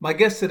My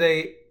guest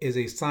today is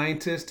a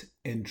scientist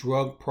in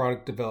drug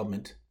product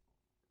development.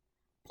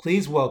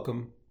 Please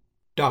welcome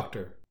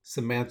Dr.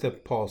 Samantha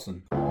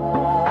Paulson.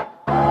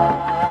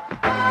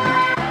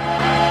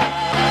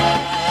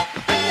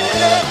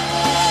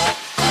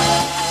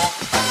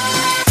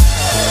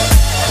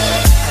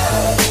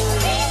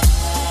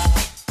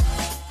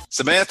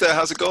 Samantha,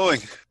 how's it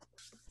going?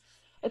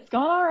 It's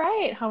going all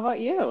right. How about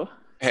you?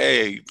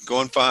 Hey,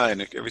 going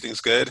fine.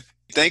 Everything's good.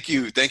 Thank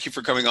you. Thank you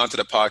for coming on to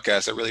the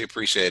podcast. I really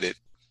appreciate it.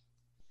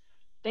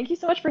 Thank you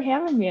so much for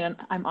having me, and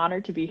I'm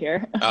honored to be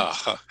here.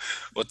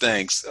 Well,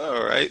 thanks.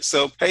 All right.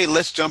 So, hey,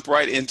 let's jump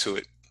right into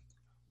it.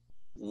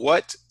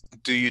 What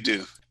do you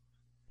do?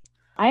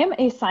 I am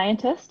a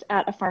scientist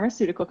at a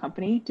pharmaceutical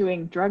company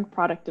doing drug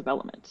product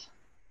development.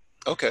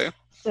 Okay.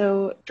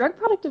 So, drug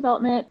product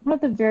development, one of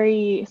the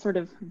very sort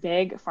of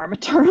vague pharma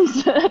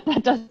terms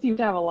that does seem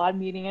to have a lot of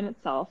meaning in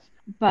itself.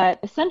 But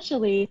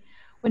essentially,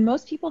 when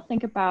most people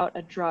think about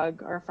a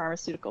drug or a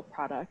pharmaceutical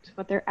product,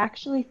 what they're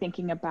actually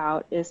thinking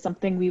about is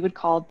something we would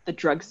call the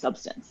drug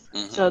substance.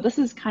 Mm-hmm. So this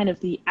is kind of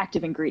the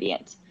active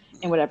ingredient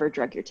in whatever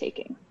drug you're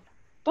taking.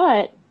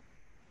 But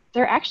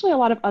there are actually a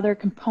lot of other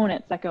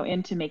components that go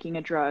into making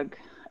a drug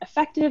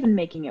effective and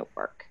making it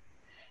work.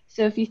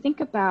 So if you think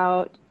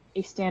about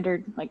a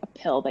standard, like a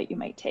pill that you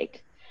might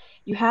take,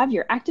 you have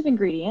your active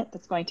ingredient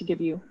that's going to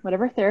give you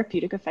whatever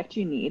therapeutic effect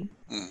you need.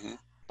 Mm-hmm.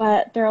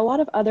 But there are a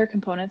lot of other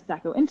components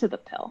that go into the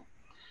pill.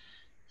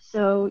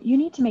 So you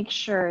need to make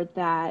sure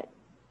that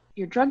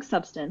your drug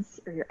substance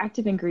or your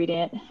active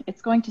ingredient,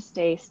 it's going to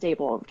stay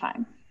stable over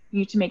time. You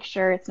need to make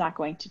sure it's not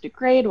going to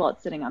degrade while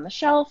it's sitting on the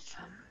shelf.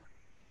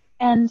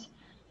 And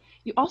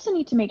you also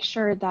need to make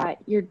sure that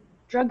your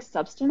drug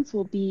substance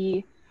will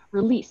be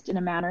released in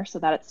a manner so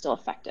that it's still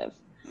effective.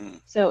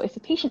 So if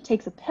a patient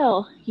takes a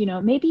pill,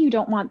 maybe you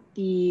don't want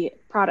the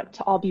product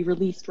to all be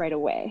released right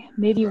away.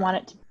 Maybe you want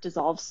it to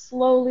dissolve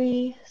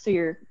slowly, so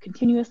you're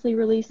continuously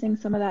releasing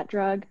some of that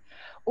drug,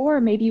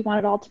 or maybe you want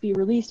it all to be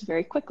released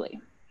very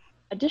quickly.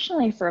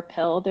 Additionally, for a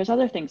pill, there's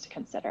other things to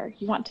consider.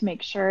 You want to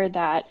make sure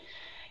that,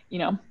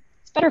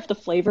 it's better if the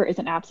flavor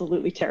isn't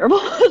absolutely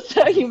terrible.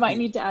 So you might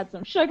need to add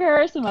some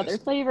sugar, some other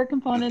flavor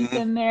components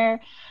in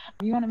there.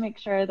 You want to make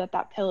sure that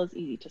that pill is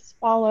easy to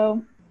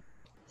swallow.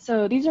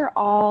 So these are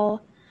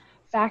all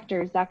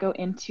factors that go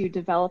into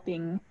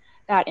developing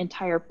that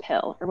entire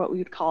pill, or what we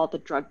would call the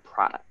drug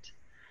product.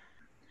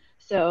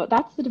 So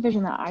that's the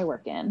division that I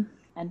work in.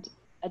 And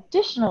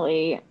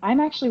additionally, I'm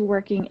actually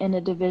working in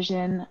a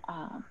division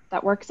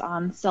that works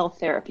on cell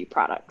therapy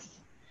products.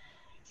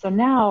 So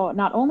now,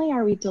 not only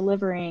are we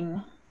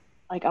delivering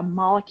like a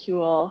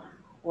molecule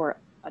or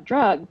a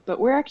drug, but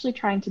we're actually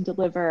trying to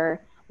deliver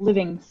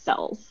living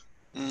cells.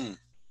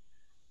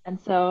 And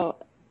so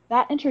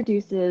that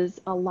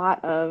introduces a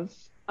lot of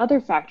other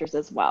factors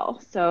as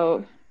well.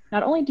 So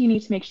not only do you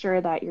need to make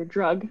sure that your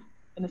drug,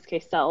 in this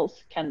case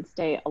cells, can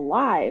stay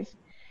alive,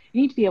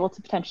 you need to be able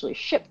to potentially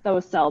ship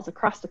those cells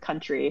across the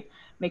country,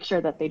 make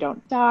sure that they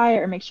don't die,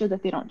 or make sure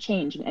that they don't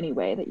change in any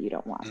way that you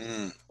don't want.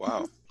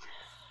 Wow.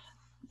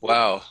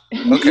 Wow.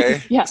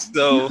 Okay. Yeah.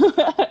 So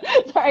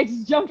Sorry, I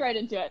just jumped right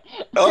into it.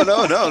 Oh,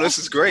 no, this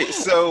is great.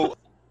 So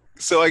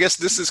I guess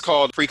this is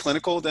called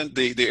preclinical, then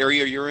the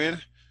area you're in?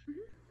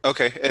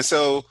 Okay. And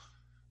so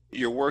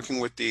you're working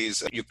with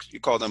these, you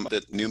call them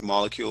the new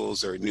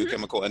molecules or new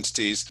chemical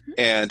entities,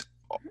 and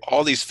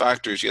all these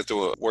factors you have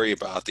to worry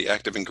about: the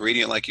active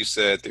ingredient, like you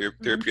said, the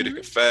therapeutic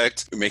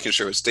effect, making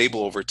sure it's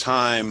stable over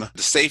time,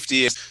 the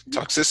safety,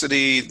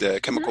 toxicity, the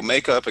chemical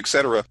makeup,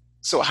 etc.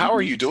 So how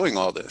are you doing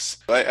all this?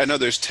 I know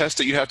there's tests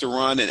that you have to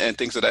run and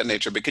things of that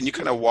nature, but can you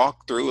kind of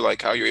walk through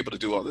like how you're able to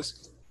do all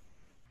this?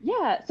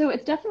 Yeah, so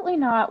it's definitely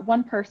not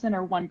one person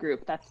or one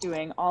group that's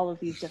doing all of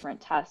these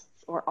different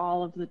tests or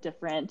all of the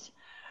different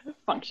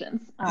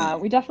functions.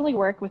 We definitely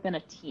work within a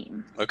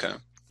team. Okay.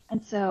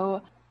 And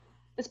so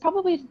this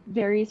probably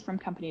varies from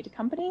company to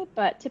company,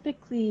 but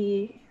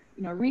typically,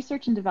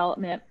 research and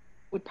development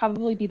would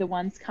probably be the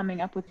ones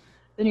coming up with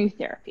the new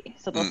therapy.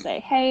 So they'll say,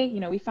 hey,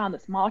 we found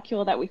this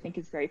molecule that we think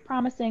is very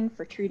promising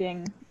for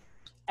treating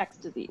X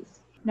disease.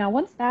 Now,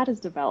 once that is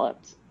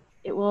developed,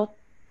 it will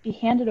be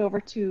handed over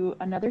to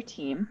another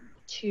team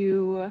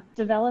to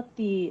develop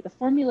the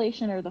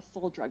formulation or the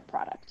full drug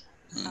product.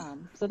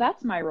 So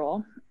that's my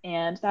role,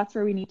 and that's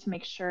where we need to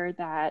make sure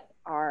that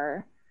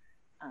our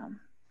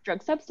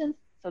drug substance,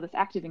 so this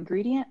active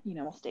ingredient,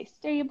 will stay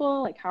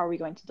stable. Like, how are we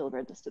going to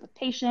deliver this to the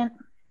patient?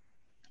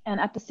 And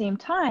at the same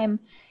time,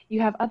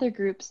 you have other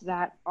groups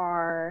that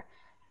are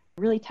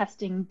really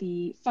testing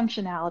the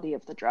functionality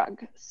of the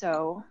drug.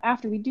 So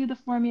after we do the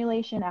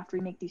formulation, after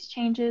we make these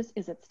changes,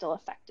 is it still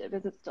effective?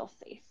 Is it still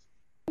safe?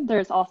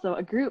 There's also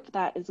a group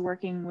that is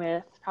working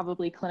with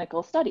probably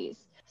clinical studies.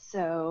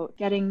 So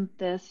getting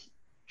this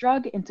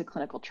drug into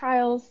clinical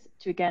trials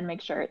to, again,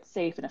 make sure it's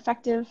safe and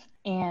effective.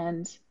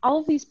 And all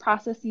of these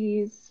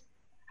processes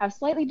have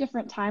slightly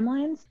different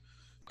timelines.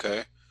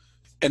 Okay.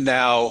 And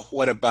now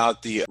what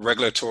about the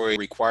regulatory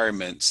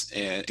requirements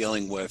and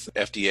dealing with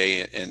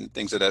FDA and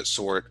things of that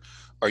sort?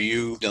 Are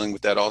you dealing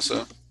with that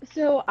also?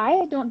 So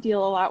I don't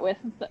deal a lot with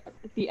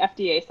the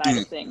FDA side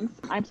of things.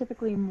 I'm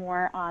typically a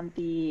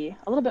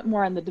little bit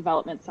more on the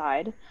development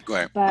side,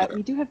 Right. but Okay.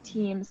 we do have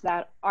teams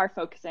that are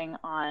focusing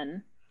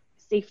on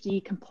safety,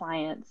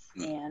 compliance,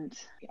 and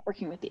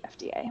working with the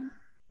FDA.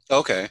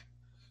 Okay.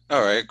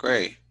 All right.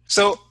 Great.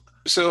 So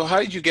how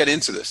did you get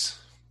into this?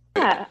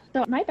 Yeah,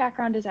 so my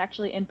background is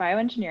actually in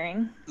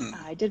bioengineering. Mm,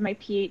 I did my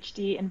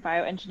PhD in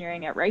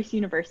bioengineering at Rice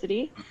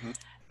University, mhm,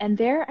 and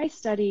there I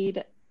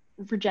studied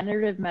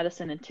regenerative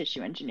medicine and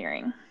tissue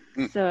engineering.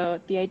 mm.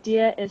 So the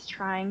idea is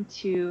trying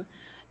to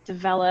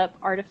develop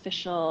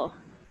artificial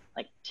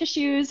like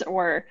tissues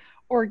or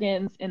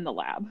organs in the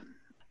lab.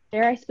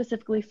 There I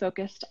specifically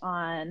focused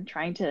on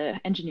trying to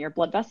engineer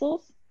blood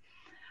vessels.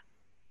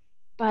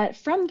 But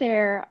from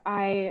there,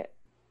 I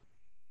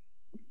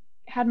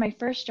had my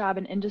first job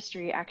in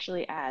industry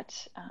actually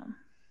at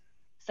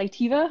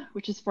Cytiva,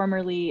 which is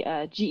formerly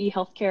GE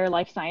Healthcare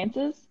Life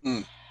Sciences.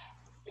 Mm.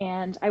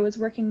 And I was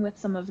working with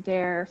some of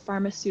their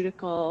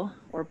pharmaceutical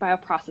or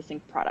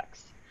bioprocessing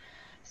products.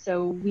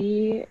 So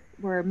we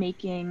were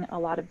making a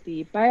lot of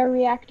the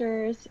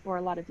bioreactors or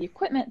a lot of the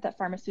equipment that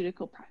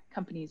pharmaceutical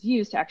companies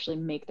use to actually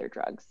make their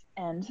drugs.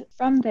 And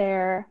from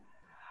there,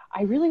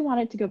 I really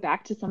wanted to go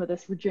back to some of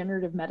this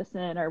regenerative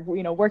medicine or,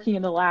 working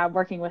in the lab,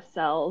 working with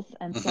cells.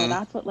 And so Hmm.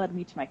 that's what led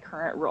me to my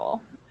current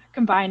role,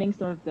 combining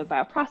some of the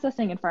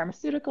bioprocessing and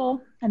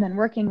pharmaceutical, and then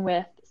working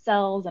with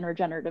cells and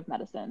regenerative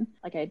medicine,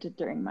 like I did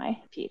during my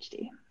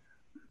PhD.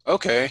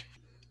 Okay.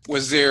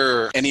 Was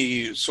there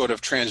any sort of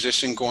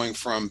transition going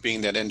from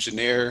being that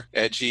engineer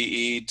at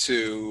GE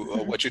to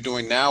Mhm. what you're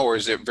doing now, or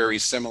is it very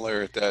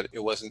similar that it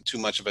wasn't too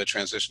much of a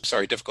transition?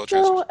 Sorry, difficult So,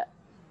 transition.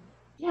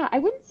 yeah, I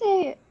wouldn't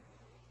say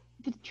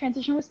the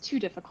transition was too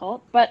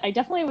difficult, but I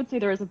definitely would say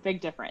there was a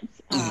big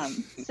difference.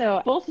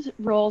 So both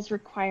roles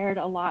required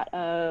a lot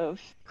of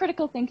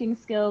critical thinking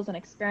skills and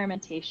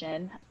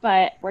experimentation,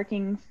 but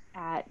working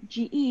at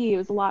GE, it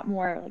was a lot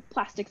more like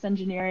plastics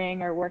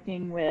engineering or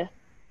working with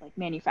like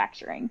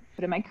manufacturing.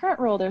 But in my current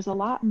role, there's a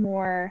lot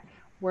more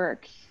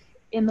work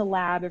in the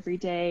lab every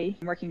day,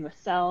 working with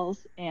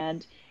cells,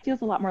 and it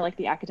feels a lot more like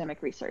the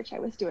academic research I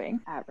was doing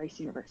at Rice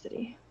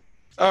University.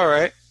 All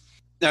right.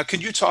 Now,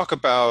 can you talk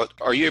about,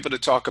 are you able to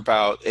talk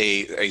about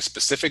a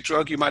specific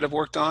drug you might have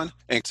worked on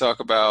and talk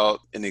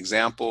about an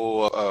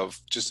example of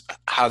just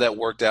how that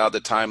worked out,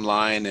 the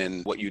timeline,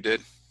 and what you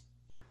did?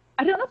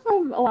 I don't know if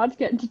I'm allowed to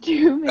get into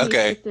too many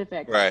Okay.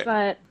 specifics, Right.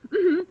 but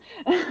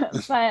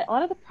but a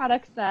lot of the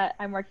products that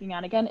I'm working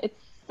on, again, it's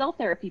cell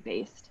therapy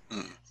based.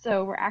 Mm,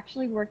 So we're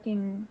actually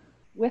working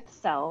with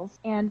cells,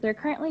 and there are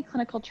currently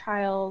clinical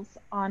trials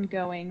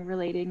ongoing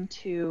relating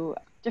to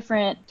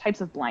different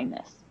types of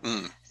blindness.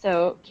 mm,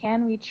 So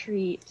can we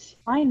treat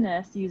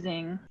blindness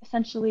using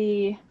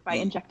essentially by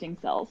mm. injecting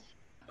cells?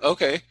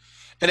 Okay.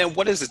 And then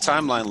what does the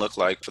And timeline look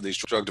like for these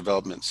drug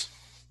developments?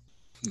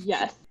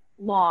 yes,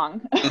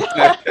 long.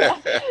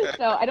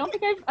 So I don't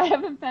think I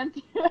haven't been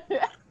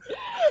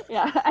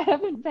yeah, I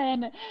haven't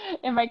been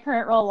in my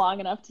current role long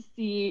enough to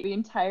see the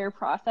entire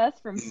process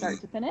from Mm,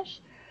 start to finish,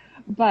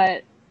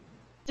 but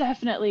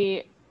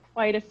definitely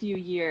quite a few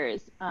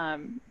years.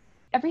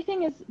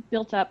 Everything is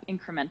built up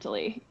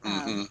incrementally.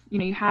 mhm,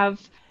 You have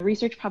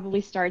research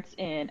probably starts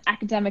in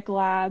academic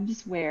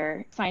labs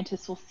where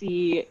scientists will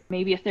see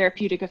maybe a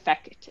therapeutic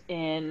effect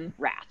in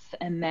rats,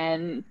 and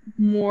then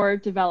more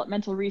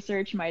developmental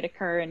research might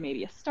occur in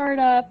maybe a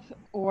startup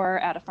or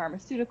at a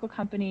pharmaceutical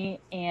company.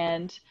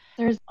 And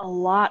there's a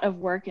lot of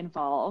work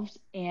involved,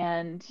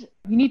 and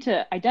you need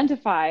to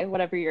identify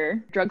whatever your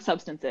drug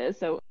substance is.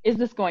 So, is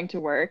this going to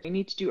work? You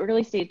need to do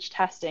early stage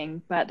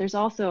testing, but there's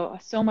also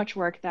so much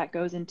work that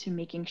goes into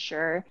making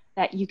sure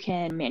that you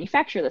can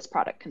manufacture this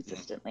product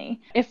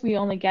consistently. If we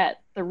only get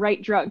the right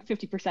drug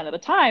 50% of the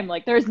time,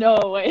 like there's no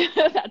way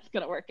that's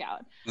going to work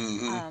out.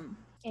 mhm,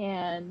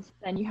 And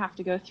then you have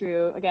to go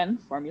through, again,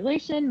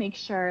 formulation, make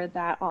sure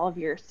that all of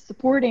your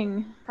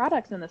supporting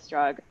products in this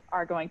drug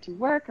are going to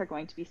work, are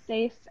going to be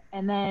safe.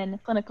 And then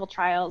clinical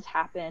trials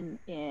happen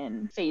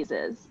in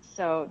phases.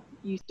 So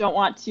you don't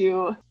want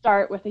to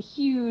start with a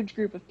huge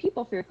group of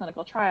people for your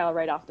clinical trial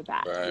right off the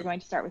bat. You're right. going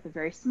to start with a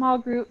very small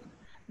group,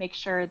 make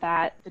sure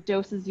that the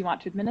doses you want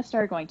to administer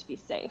are going to be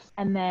safe.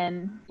 And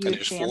then you And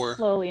there's expand four.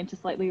 slowly into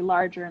slightly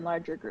larger and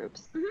larger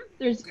groups.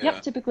 There's, Yeah.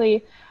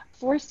 typically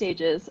 4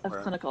 stages of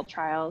Right. clinical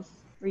trials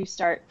where you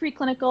start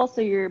preclinical,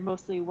 so you're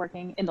mostly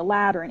working in the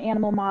lab or in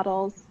animal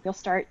models. You'll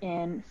start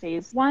in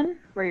phase 1,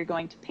 where you're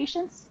going to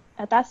patients.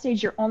 At that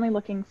stage, you're only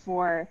looking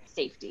for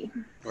safety.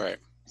 Right.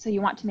 So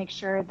you want to make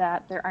sure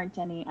that there aren't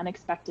any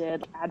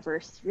unexpected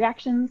adverse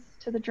reactions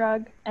to the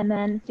drug. And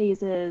then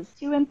phases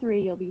 2 and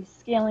 3, you'll be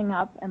scaling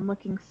up and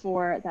looking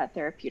for that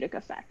therapeutic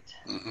effect.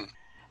 Hmm.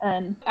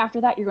 And after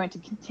that, you're going to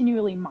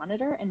continually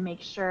monitor and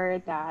make sure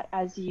that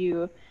as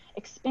you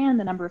expand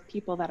the number of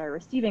people that are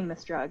receiving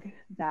this drug,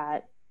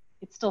 that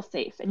it's still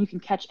safe and you can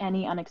catch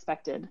any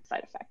unexpected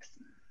side effects.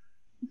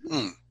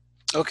 Mm.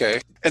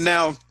 Okay. And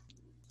now,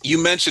 You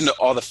mentioned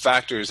all the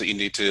factors that you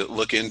need to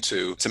look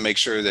into to make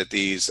sure that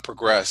these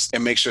progress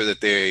and make sure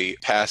that they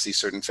pass these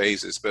certain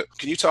phases. But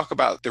can you talk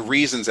about the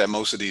reasons that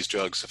most of these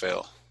drugs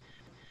fail?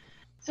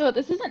 So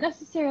this isn't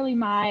necessarily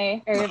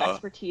my area of Uh-huh.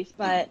 expertise,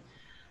 but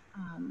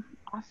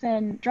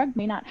often drug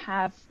may not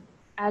have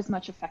as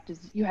much effect as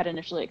you had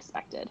initially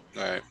expected.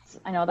 All right. So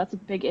I know that's a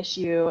big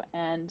issue,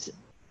 and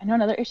I know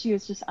another issue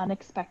is just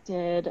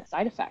unexpected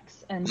side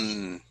effects.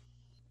 Mm,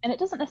 And it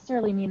doesn't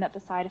necessarily mean that the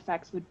side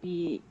effects would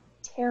be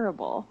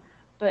terrible,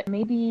 but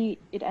maybe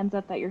it ends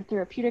up that your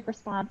therapeutic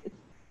response it's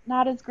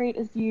not as great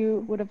as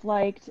you would have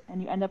liked,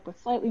 and you end up with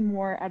slightly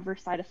more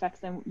adverse side effects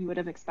than you would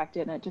have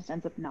expected, and it just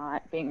ends up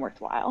not being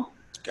worthwhile.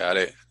 got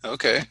it.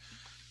 Okay.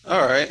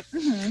 All right.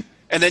 Mm-hmm.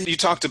 And then you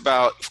talked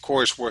about, of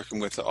course, working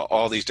with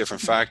all these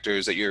different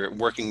factors that you're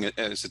working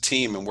as a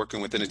team and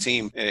working within a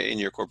team in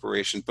your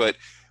corporation. But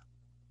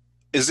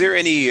is there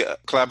any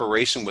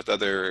collaboration with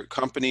other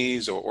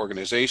companies or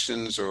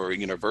organizations or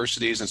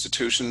universities,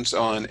 institutions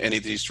on any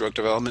of these drug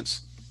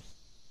developments?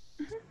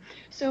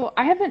 So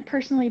I haven't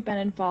personally been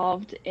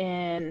involved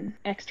in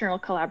external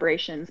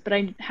collaborations, but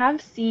I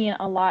have seen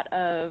a lot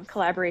of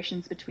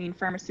collaborations between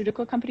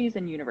pharmaceutical companies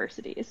and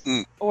universities,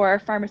 Mm, or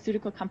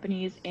pharmaceutical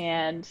companies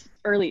and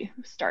early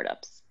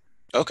startups.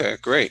 okay,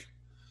 great.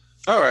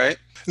 All right.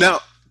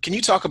 Now, can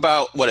you talk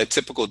about what a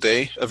typical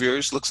day of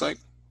yours looks like?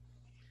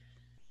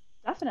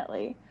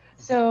 Definitely.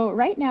 So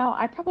right now,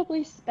 I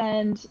probably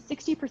spend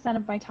 60%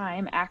 of my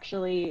time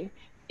actually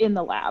in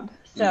the lab.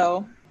 Mm,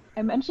 So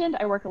I mentioned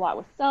I work a lot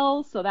with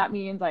cells, so that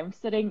means I'm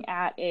sitting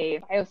at a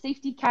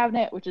biosafety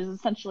cabinet, which is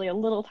essentially a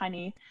little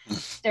tiny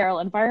sterile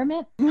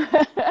environment.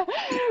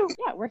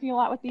 Yeah, working a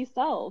lot with these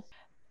cells.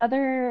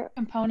 Other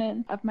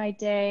component of my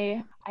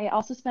day, I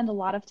also spend a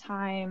lot of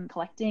time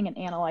collecting and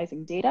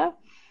analyzing data.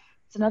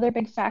 It's another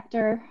big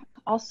factor.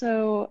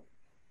 Also,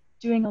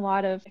 doing a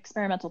lot of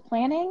experimental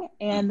planning mm.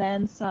 and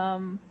then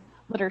some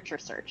literature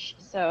search.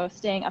 So,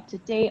 staying up to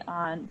date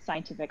on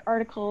scientific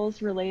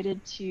articles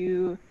related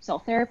to cell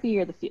therapy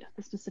or the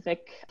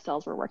specific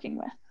cells we're working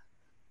with.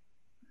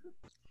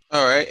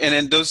 All right. And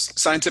then those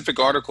scientific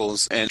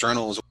articles and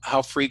journals,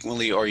 how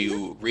frequently are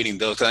you reading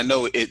those? 'Cause I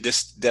know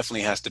this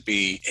definitely has to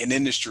be an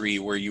industry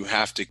where you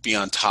have to be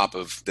on top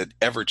of the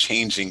ever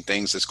changing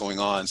things that's going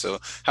on. So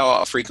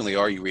how frequently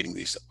are you reading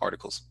these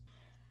articles?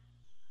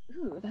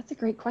 Ooh, that's a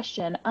great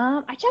question.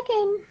 I check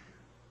in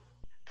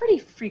pretty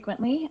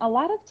frequently. A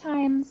lot of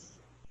times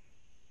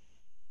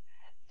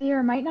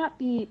there might not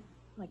be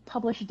like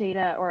published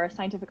data or a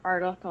scientific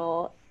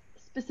article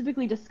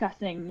specifically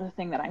discussing the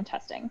thing that I'm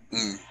testing.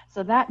 Mm,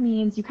 So that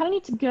means you kind of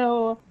need to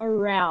go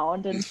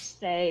around and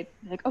say,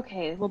 like,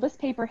 okay, well, this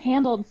paper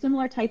handled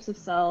similar types of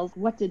cells.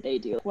 What did they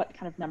do? What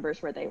kind of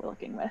numbers were they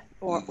looking with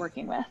or mm,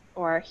 working with?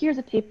 Or here's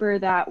a paper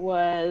that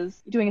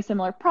was doing a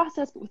similar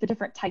process, but with a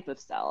different type of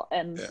cell.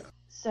 And yeah.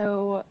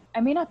 so I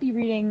may not be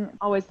reading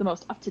always the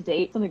most up to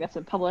date, something that's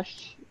been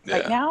published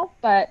right Yeah. now,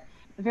 but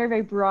a very,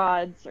 very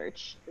broad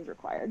search is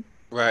required.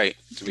 Right.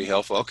 To be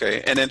helpful.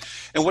 Okay. And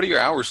what do your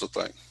hours look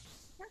like?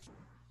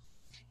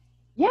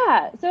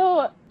 Yeah,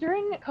 so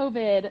during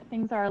COVID,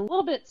 things are a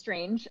little bit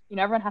strange.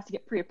 Everyone has to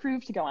get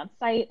pre-approved to go on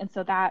site, and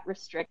so that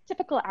restricts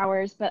typical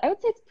hours, but I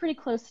would say it's pretty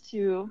close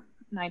to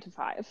 9 to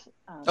 5.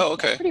 Oh, Yeah,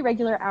 okay. pretty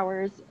regular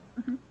hours.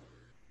 Mhm.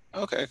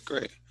 Okay.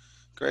 Great.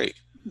 Great.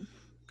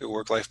 Good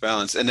work-life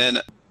balance.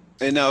 And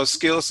now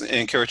skills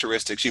and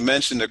characteristics. You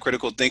mentioned the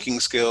critical thinking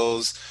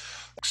skills,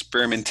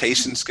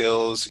 experimentation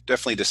skills,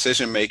 definitely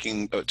decision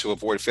making to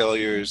avoid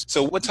failures.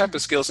 So what type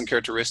of Mhm. skills and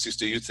characteristics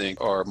do you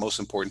think are most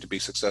important to be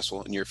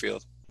successful in your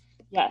field?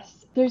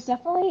 Yes, there's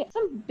definitely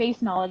some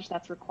base knowledge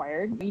that's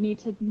required. You need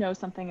to know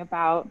something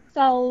about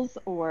cells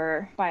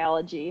or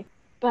biology.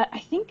 But I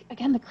think,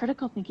 again, the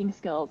critical thinking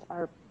skills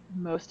are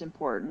most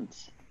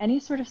important. Any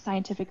sort of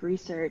scientific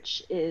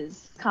research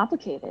is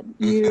complicated.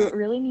 Hmm. You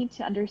really need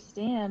to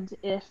understand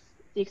if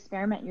the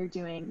experiment you're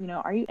doing,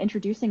 are you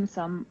introducing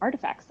some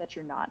artifacts that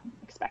you're not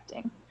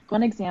expecting?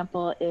 One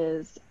example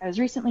is I was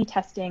recently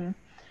testing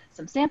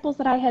some samples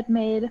that I had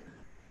made,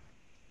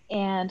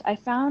 and I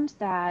found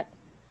that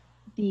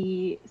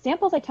the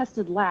samples I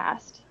tested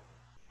last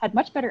had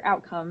much better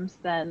outcomes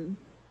than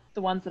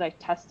the ones that I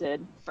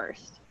tested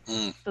first.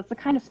 Mm, So it's the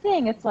kind of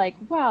thing, it's like,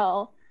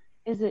 well,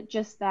 is it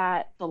just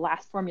that the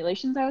last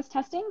formulations I was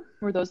testing,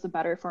 were those the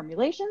better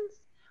formulations?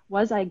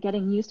 Was I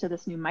getting used to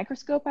this new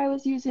microscope I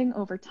was using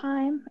over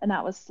time, and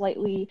that was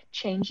slightly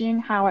changing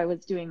how I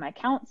was doing my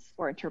counts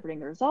or interpreting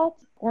the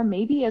results? Or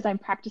maybe as I'm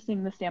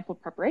practicing the sample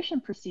preparation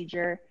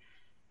procedure,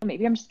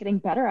 maybe I'm just getting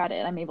better at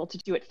it. I'm able to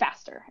do it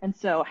faster. And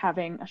so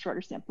having a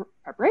shorter sample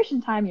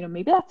preparation time,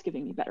 maybe that's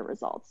giving me better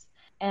results.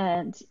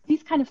 And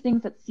these kind of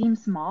things that seem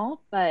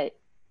small, but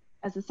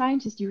as a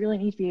scientist, you really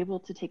need to be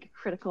able to take a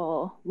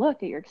critical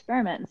look at your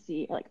experiment and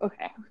see, like,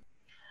 okay,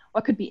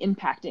 what could be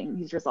impacting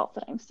these results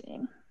that I'm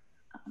seeing?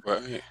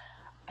 right.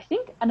 I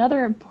think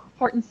another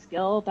important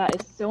skill that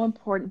is so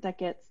important that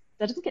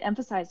doesn't get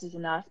emphasized as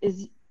enough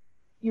is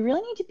you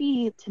really need to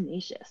be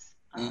tenacious.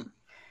 Mm,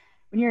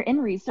 when you're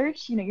in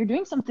research, you're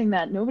doing something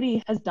that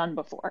nobody has done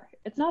before.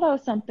 It's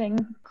not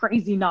something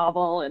crazy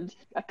novel and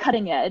a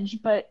cutting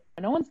edge, but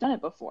no one's done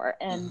it before,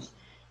 and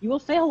you will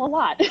fail a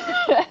lot.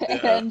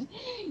 Yeah. And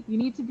you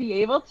need to be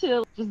able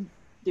to just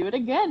do it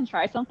again,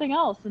 try something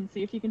else, and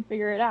see if you can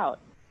figure it out.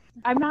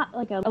 I'm not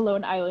like a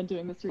lone island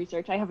doing this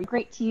research. I have a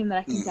great team that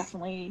I can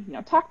definitely,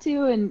 talk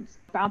to and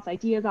bounce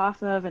ideas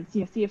off of and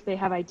see if they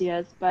have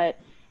ideas. But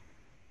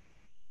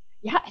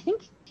yeah, I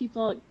think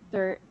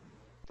their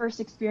first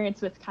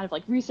experience with kind of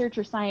like research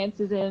or science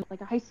is in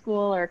like a high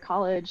school or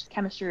college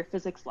chemistry or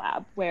physics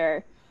lab,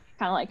 where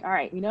kind of like, all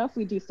right, if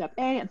we do step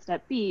A and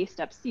step B,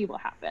 step C will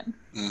happen.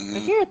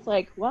 But here it's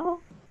like,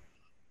 well,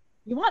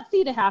 you want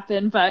C to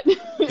happen, but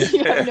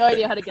you have no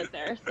idea how to get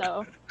there.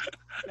 So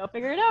go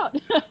figure it out.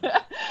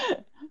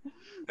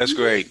 That's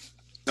great.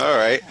 All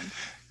right.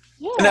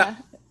 Yeah.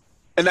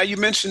 And now you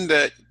mentioned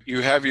that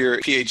you have your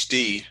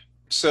PhD.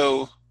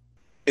 So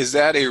is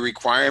that a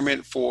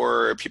requirement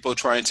for people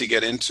trying to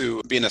get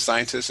into being a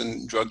scientist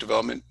in drug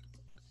development?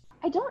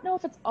 I don't know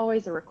if it's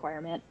always a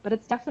requirement, but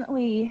it's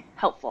definitely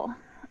helpful.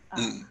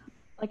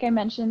 Like I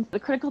mentioned, the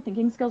critical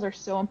thinking skills are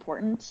so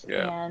important,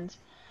 and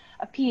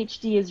a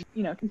PhD is,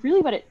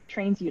 really what it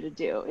trains you to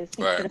do is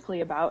think critically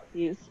about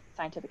these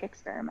scientific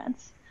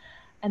experiments.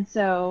 And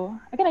so,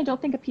 again, I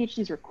don't think a PhD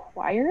is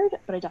required,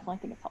 but I definitely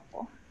think it's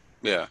helpful.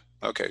 Yeah.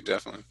 Okay,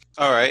 definitely.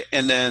 All right.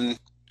 And then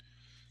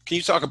can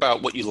you talk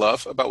about what you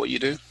love about what you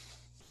do?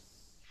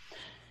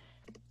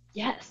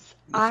 Yes.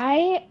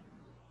 I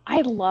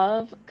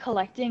love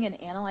collecting and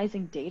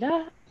analyzing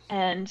data,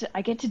 and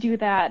I get to do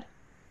that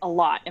a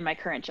lot in my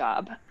current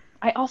job.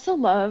 I also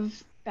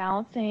love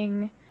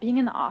balancing being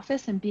in the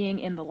office and being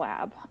in the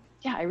lab.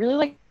 Yeah, I really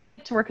like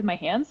to work with my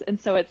hands, and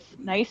so it's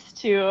nice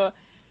to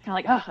kind of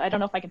like, oh, I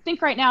don't know if I can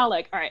think right now.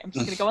 Like, all right, I'm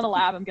just gonna go in the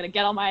lab. I'm gonna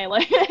get all my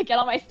get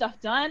all my stuff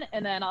done,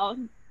 and then I'll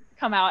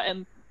come out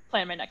and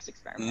plan my next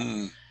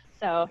experiment.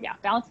 So yeah,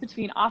 balance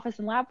between office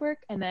and lab work,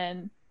 and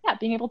then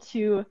being able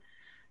to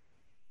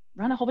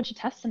run a whole bunch of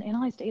tests and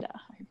analyze data.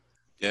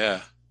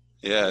 Yeah.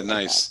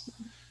 Nice.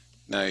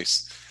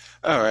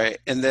 All right.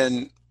 And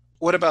then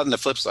what about on the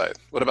flip side?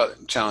 What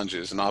about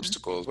challenges and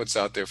obstacles? What's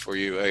out there for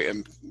you?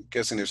 I'm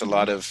guessing there's a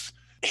lot of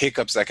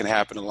hiccups that can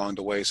happen along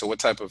the way. So what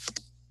type of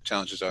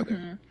challenges are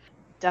there?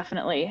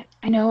 Definitely.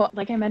 I know,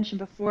 like I mentioned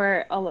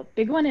before, a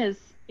big one is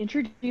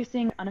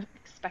introducing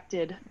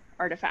unexpected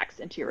artifacts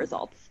into your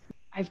results.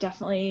 I've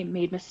definitely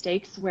made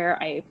mistakes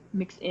where I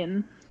mix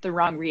in the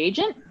wrong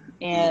reagent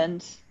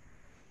and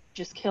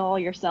just kill all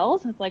your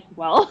cells. And it's like,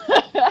 well,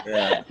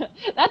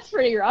 that's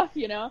pretty rough,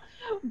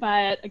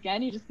 But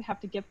again, you just have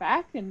to get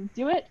back and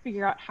do it,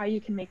 figure out how you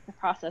can make the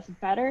process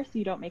better so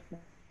you don't make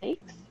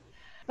mistakes.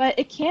 But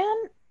it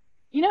can,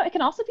 it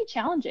can also be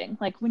challenging.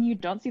 Like when you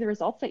don't see the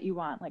results that you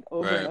want, like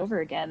over and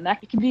over again,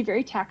 that can be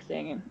very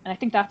taxing. And I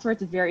think that's where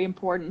it's very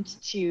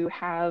important to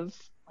have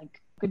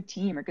like a good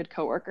team or good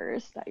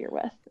coworkers that you're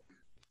with.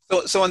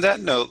 So on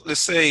that note,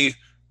 let's say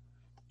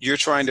you're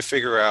trying to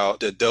figure out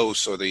the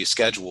dose or the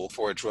schedule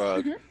for a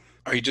drug.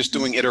 Are you just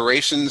doing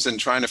iterations and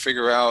trying to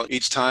figure out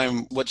each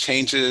time what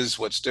changes,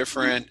 what's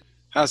different?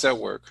 How does that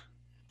work?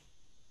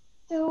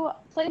 So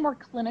slightly more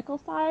clinical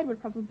side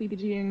would probably be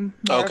doing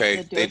more of the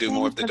dosing. They do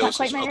more of the doses.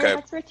 That's not quite my area of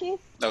expertise.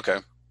 Okay.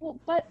 Well,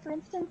 but for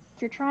instance,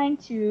 if you're trying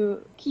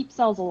to keep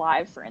cells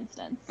alive, for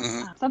instance,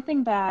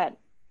 something that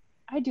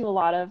I do a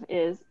lot of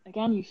is,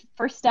 again,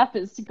 first step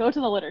is to go to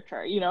the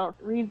literature,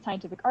 read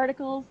scientific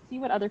articles, see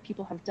what other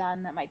people have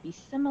done that might be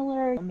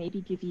similar,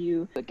 maybe give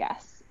you a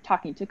guess.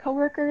 Talking to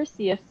coworkers,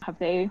 see if have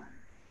they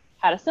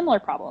had a similar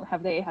problem,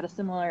 have they had a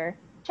similar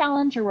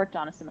challenge or worked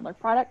on a similar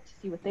product,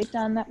 see what they've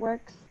done that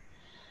works.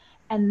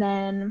 And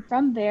then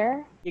from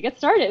there, you get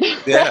started.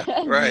 Yeah,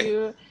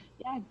 right.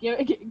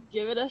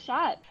 Give it a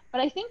shot.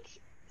 But I think,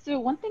 so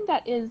one thing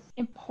that is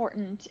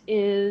important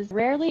is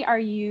rarely are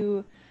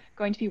you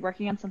going to be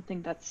working on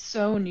something that's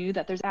so new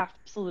that there's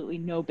absolutely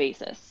no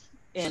basis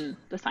in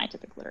the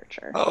scientific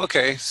literature. Oh,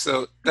 okay.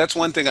 So that's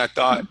one thing I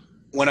thought,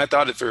 when I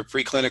thought it for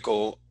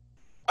preclinical,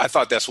 I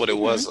thought that's what it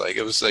was like.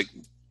 It was like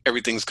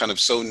everything's kind of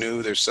so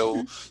new. There's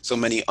so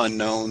many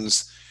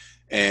unknowns,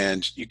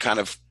 and you kind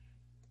of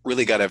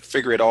really got to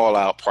figure it all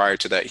out prior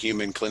to that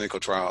human clinical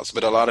trials.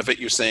 But a lot of it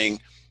you're saying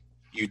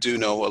you do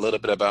know a little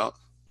bit about?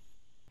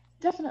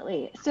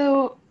 Definitely.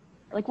 So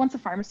like once a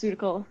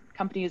pharmaceutical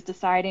company is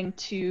deciding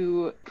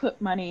to put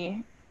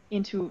money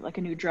into like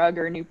a new drug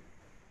or a new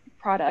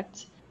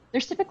product,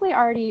 there's typically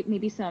already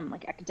maybe some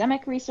like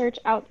academic research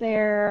out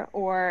there,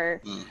 or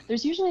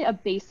there's usually a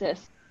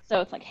basis. So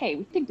it's like, hey,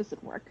 we think this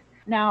would work.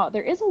 Now,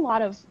 there is a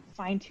lot of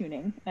fine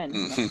tuning and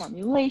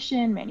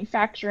formulation,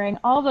 manufacturing,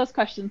 all of those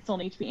questions still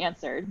need to be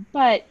answered.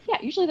 But yeah,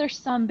 usually there's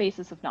some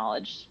basis of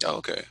knowledge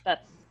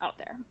that's out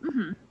there.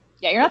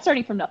 Yeah, you're not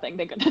starting from nothing,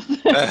 thank goodness.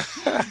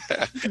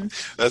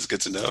 That's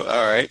good to know.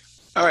 All right.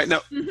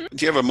 Now, do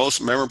you have a most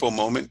memorable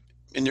moment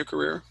in your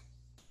career?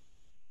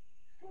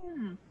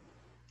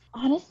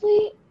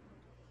 Honestly,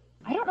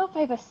 I don't know if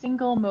I have a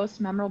single most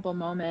memorable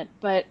moment,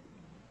 but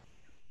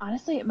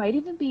honestly, it might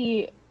even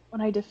be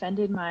when I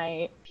defended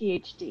my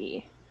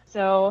PhD.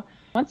 So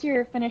once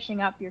you're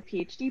finishing up your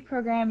PhD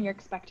program, you're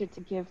expected to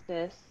give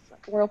this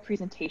oral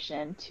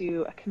presentation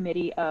to a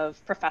committee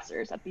of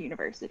professors at the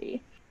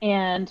university.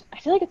 And I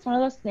feel like it's one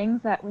of those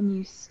things that when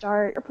you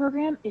start your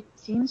program, it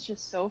seems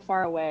just so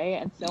far away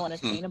and so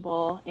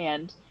unattainable.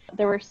 And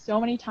there were so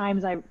many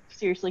times I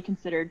seriously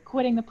considered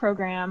quitting the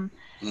program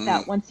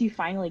that once you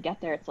finally get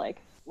there, it's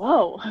like,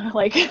 whoa,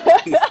 like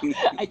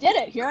I did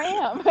it, here I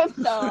am.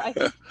 So I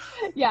think,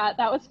 yeah,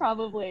 that was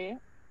probably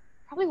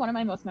one of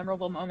my most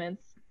memorable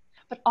moments.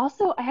 But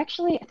also, I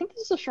think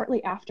this was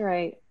shortly after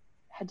I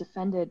had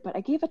defended, but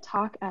I gave a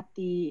talk at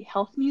the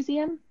Health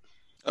Museum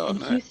in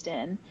nice.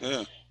 Houston.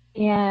 Yeah.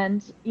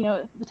 And,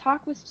 the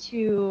talk was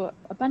to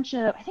a bunch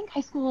of, I think,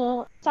 high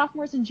school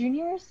sophomores and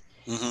juniors.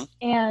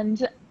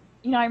 And,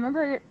 I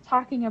remember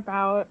talking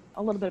about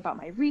a little bit about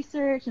my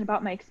research and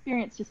about my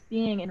experience just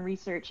being in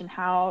research and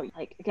how,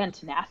 like, again,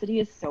 tenacity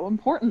is so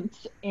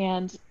important.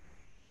 And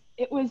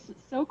it was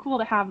so cool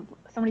to have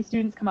so many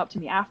students come up to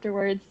me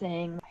afterwards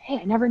saying, hey,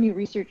 I never knew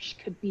research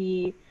could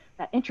be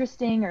that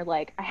interesting, or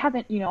like, I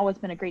haven't, always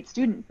been a great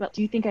student, but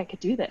do you think I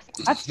could do this?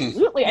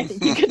 Absolutely, I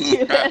think you could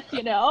do this,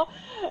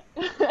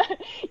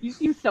 You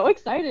seem so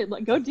excited,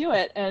 like, go do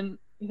it. And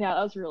yeah,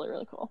 that was really,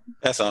 really cool.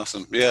 That's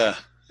awesome. Yeah,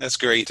 that's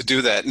great to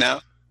do that.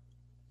 Now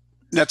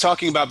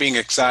talking about being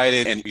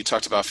excited, and you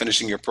talked about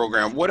finishing your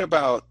program, what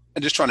about,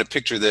 I'm just trying to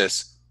picture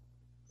this,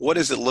 what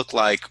does it look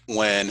like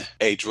when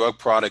a drug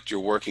product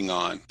you're working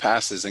on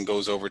passes and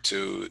goes over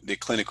to the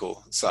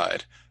clinical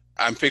side?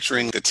 I'm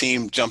picturing the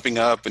team jumping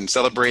up and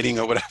celebrating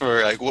or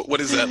whatever. Like, what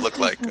does that look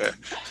like?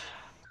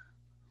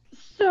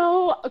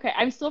 So, okay,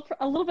 I'm still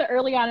a little bit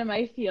early on in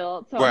my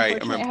field, so Right,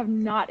 unfortunately I have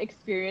not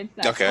experienced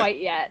that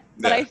quite yet.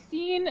 But Yeah. I've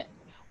seen,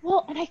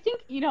 and I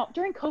think,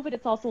 during COVID,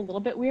 it's also a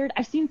little bit weird.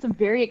 I've seen some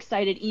very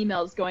excited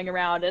emails going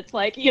around. It's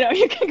like, you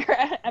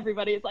can,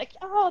 everybody is like,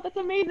 oh, that's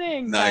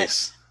amazing.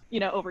 Nice.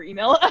 But, over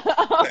email.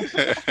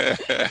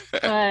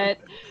 But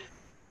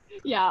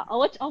yeah,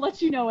 I'll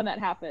let you know when that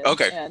happens.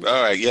 Okay.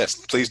 All right. Yes,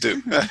 please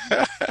do.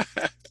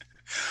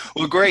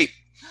 Well, great.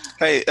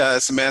 Hey,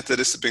 Samantha,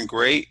 this has been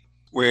great.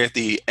 We're at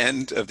the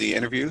end of the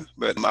interview,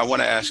 but I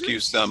want to ask you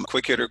some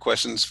quick hitter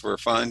questions for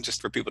fun,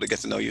 just for people to get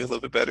to know you a little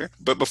bit better.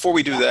 But before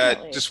we do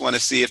that, just want to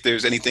see if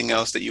there's anything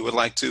else that you would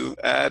like to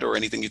add, or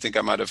anything you think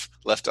I might have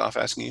left off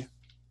asking you.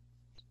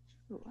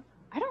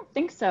 I don't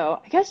think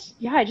so. I guess,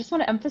 I just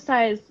want to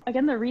emphasize,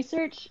 again, the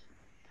research.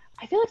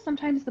 I feel like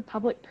sometimes the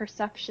public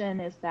perception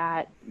is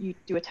that you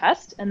do a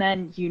test and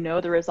then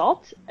the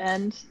result,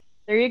 and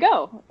there you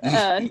go.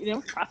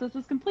 Process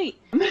is complete.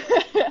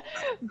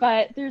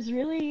 But there's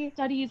really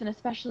studies, and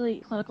especially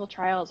clinical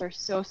trials, are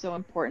so, so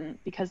important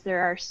because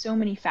there are so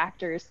many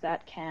factors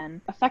that can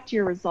affect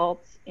your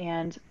results.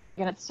 And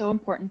again, it's so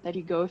important that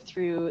you go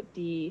through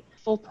the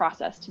full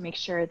process to make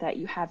sure that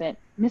you haven't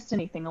missed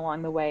anything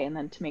along the way, and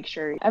then to make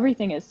sure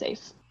everything is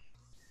safe.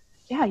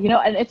 Yeah,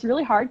 and it's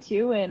really hard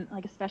too, and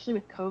like especially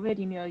with COVID,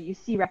 you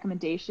see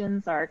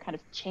recommendations are kind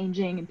of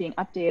changing and being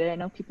updated. I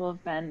know people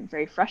have been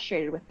very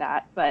frustrated with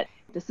that, but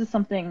this is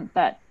something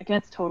that, again,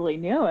 it's totally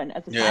new, and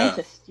as a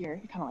scientist, you're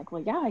kind of like,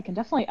 well, yeah, I can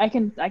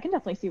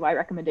definitely see why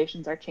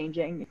recommendations are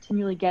changing,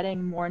 continually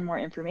getting more and more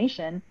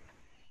information.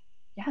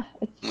 Yeah,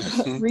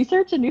 it's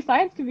research and new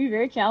science can be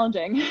very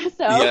challenging.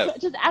 So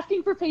just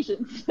asking for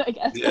patience, I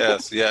guess.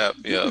 Yes, yeah.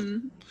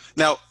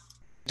 Now,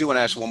 I do want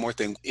to ask one more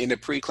thing. In the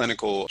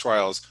preclinical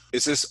trials,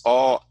 is this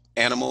all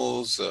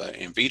animals,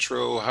 in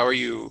vitro? How are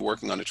you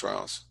working on the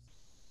trials?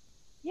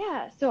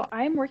 Yeah, so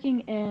I'm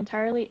working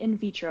entirely in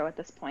vitro at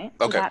this point.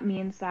 So that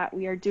means that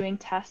we are doing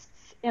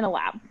tests in a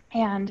lab.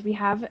 And we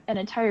have an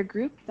entire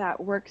group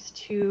that works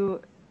to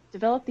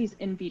develop these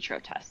in vitro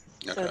tests.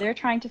 So they're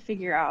trying to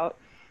figure out,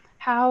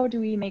 how do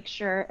we make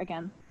sure,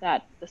 again,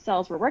 that the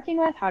cells we're working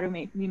with, how do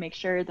we make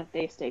sure that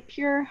they stay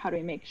pure? How do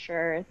we make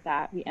sure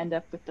that we end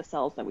up with the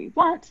cells that we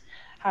want?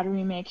 How do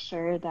we make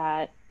sure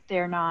that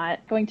they're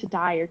not going to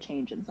die or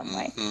change in some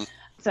way?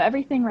 So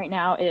everything right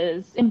now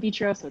is in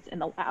vitro, so it's in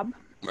the lab.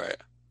 Right.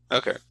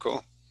 Okay,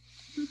 cool.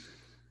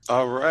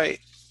 All right.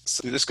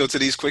 So let's go to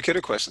these quick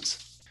hitter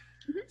questions.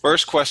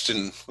 First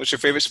question, what's your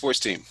favorite sports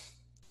team?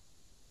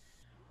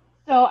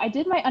 So I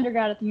did my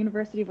undergrad at the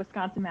University of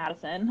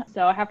Wisconsin-Madison,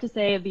 so I have to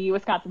say the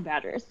Wisconsin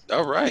Badgers.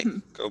 All right.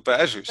 Go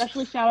Badgers.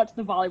 Especially shout out to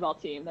the volleyball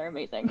team. They're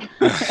amazing.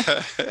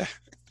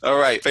 All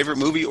right. Favorite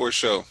movie or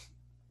show?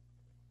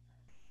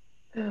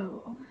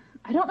 Oh,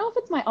 I don't know if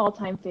it's my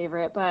all-time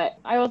favorite, but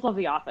I always love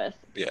The Office.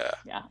 Yeah.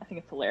 Yeah, I think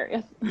it's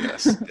hilarious.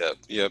 Yes.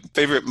 Yep.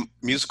 Favorite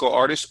musical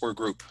artist or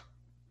group?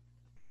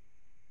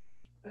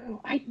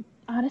 Oh, I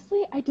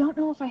don't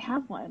know if I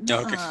have one.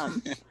 Okay.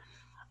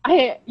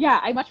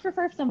 I much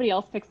prefer if somebody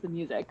else picks the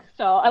music.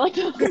 So I like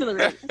to listen to the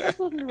radio. I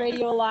listen to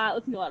radio a lot,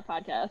 listen to a lot of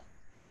podcasts.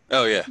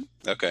 Oh, yeah.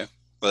 Okay.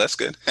 Well, that's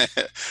good.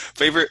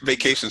 Favorite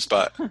vacation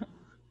spot?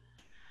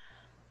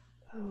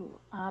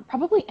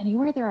 Probably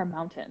anywhere there are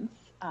mountains.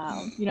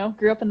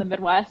 Grew up in the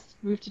Midwest,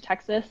 moved to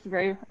Texas,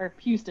 or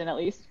Houston at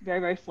least, very,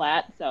 very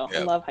flat. So I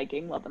love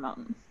hiking, love the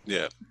mountains.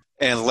 Yeah.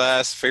 And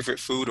last, favorite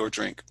food or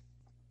drink?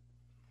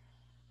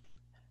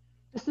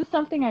 This is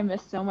something I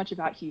miss so much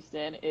about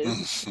Houston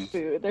is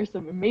food. There's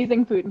some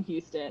amazing food in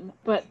Houston,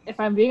 but if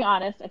I'm being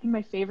honest, I think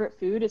my favorite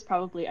food is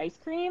probably ice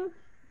cream.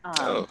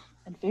 Oh,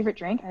 And favorite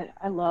drink,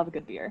 I love a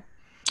good beer.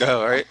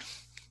 oh, all right.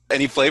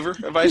 Any flavor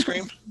of ice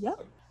cream?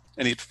 Yep.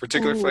 Any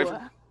particular Ooh.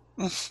 flavor?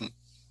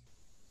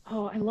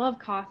 Oh, I love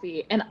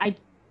coffee. And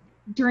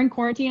during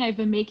quarantine, I've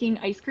been making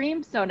ice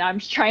cream, so now I'm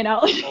just trying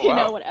out, Oh,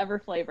 wow. whatever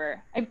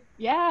flavor. I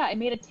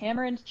made a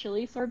tamarind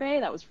chili sorbet.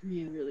 That was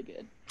really, really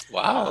good.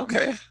 Wow.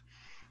 Okay.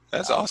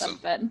 That's So awesome.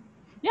 it's been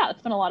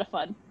a lot of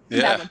fun. Some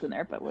Yeah. bad ones in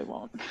there, but we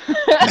won't.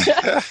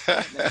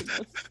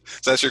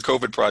 So that's your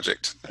COVID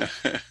project.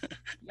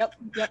 Yep.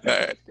 All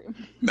right. Ice cream.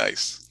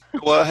 Nice.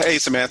 Well, hey,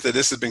 Samantha,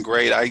 this has been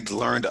great. I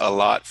learned a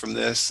lot from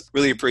this.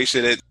 Really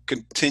appreciate it.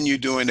 Continue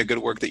doing the good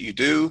work that you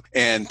do.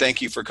 And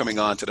thank you for coming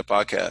on to the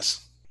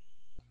podcast.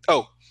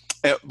 Oh,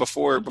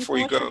 before Thank you so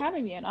you much go. for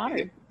having me. An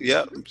honor.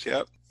 Yep.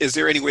 Is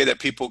there any way that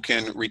people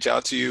can reach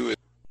out to you?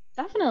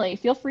 Definitely.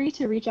 Feel free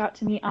to reach out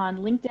to me on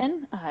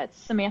LinkedIn. It's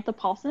Samantha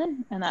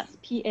Paulsen, and that's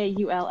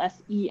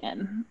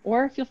Paulsen.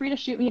 Or feel free to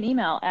shoot me an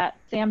email at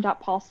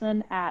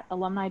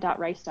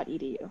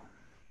sam.paulsen@alumni.rice.edu.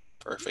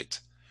 Perfect.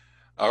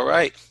 All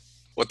right.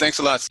 Well, thanks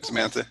a lot,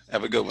 Samantha.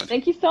 Have a good one.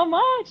 Thank you so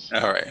much.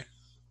 All right.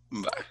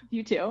 Bye.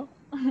 You too.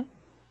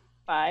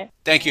 Bye.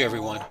 Thank you,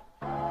 everyone.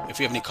 If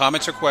you have any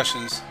comments or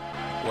questions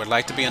or would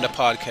like to be on the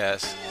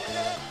podcast,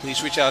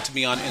 please reach out to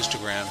me on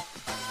Instagram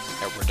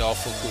at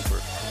Rodolfo Cooper.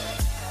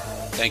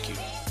 Thank you.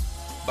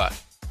 Bye.